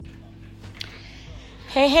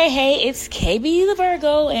Hey, it's KB the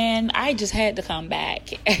Virgo, and I just had to come back.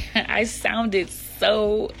 I sounded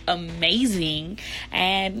so amazing,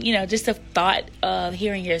 and just the thought of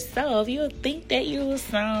hearing yourself, you'll think that you will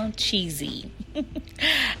sound cheesy.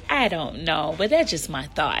 I don't know, but that's just my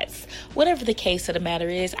thoughts. Whatever the case of the matter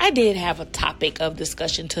is, I did have a topic of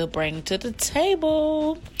discussion to bring to the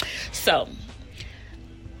table. So,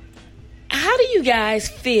 how do you guys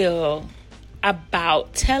feel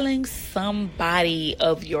about telling somebody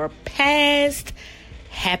of your past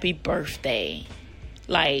happy birthday?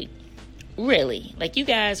 Like, really, like you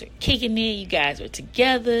guys are kicking it, you guys are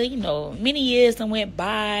together, many years that went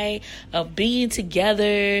by of being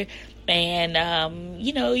together, and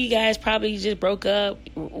you guys probably just broke up,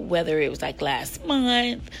 whether it was like last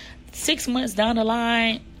month, 6 months down the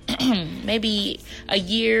line, maybe a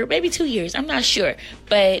year, maybe 2 years, I'm not sure.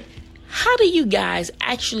 But how do you guys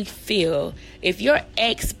actually feel if your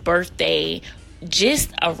ex birthday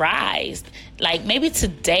just arrived? Like maybe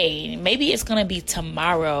today, maybe it's going to be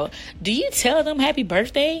tomorrow. Do you tell them happy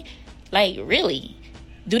birthday? Like really?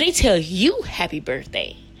 Do they tell you happy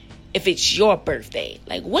birthday if it's your birthday?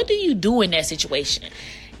 Like what do you do in that situation?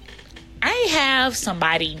 I have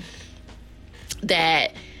somebody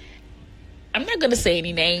that I'm not going to say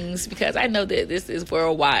any names because I know that this is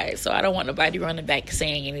worldwide. So I don't want nobody running back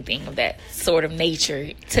saying anything of that sort of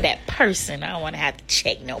nature to that person. I don't want to have to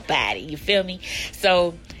check nobody. You feel me?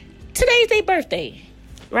 So today's their birthday.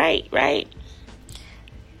 Right?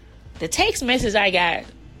 The text message I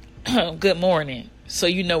got, good morning. So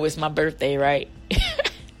you know it's my birthday, right?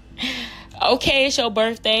 Okay, it's your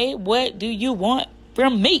birthday. What do you want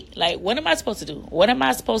from me? Like, what am I supposed to do? What am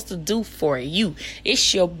I supposed to do for you?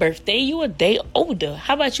 It's your birthday. You a day older.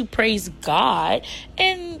 How about you praise God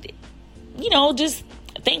and, just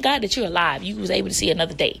thank God that you're alive. You was able to see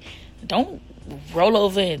another day. Don't roll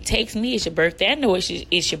over and text me. It's your birthday. I know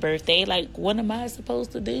it's your birthday. Like, what am I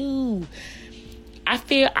supposed to do? I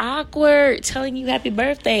feel awkward telling you happy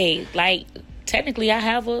birthday. Like, technically, I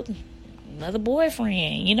have another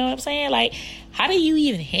boyfriend. You know what I'm saying? Like, how do you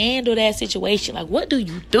even handle that situation? Like, what do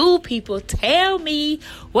you do, people? Tell me,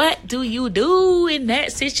 what do you do in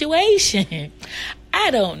that situation?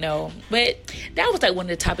 I don't know. But that was like one of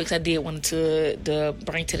the topics I did want to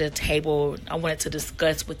bring to the table. I wanted to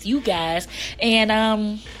discuss with you guys. And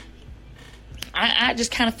I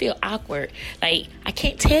just kind of feel awkward. Like, I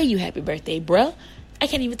can't tell you happy birthday, bruh. I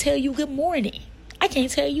can't even tell you good morning. I can't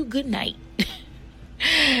tell you good night.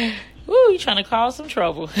 Ooh, you trying to cause some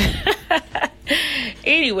trouble.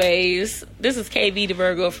 Anyways, this is KB the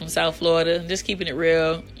Virgo from South Florida. Just keeping it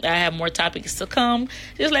real. I have more topics to come.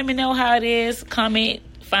 Just let me know how it is. Comment.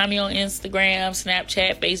 Find me on Instagram,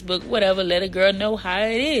 Snapchat, Facebook, whatever. Let a girl know how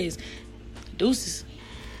it is. Deuces.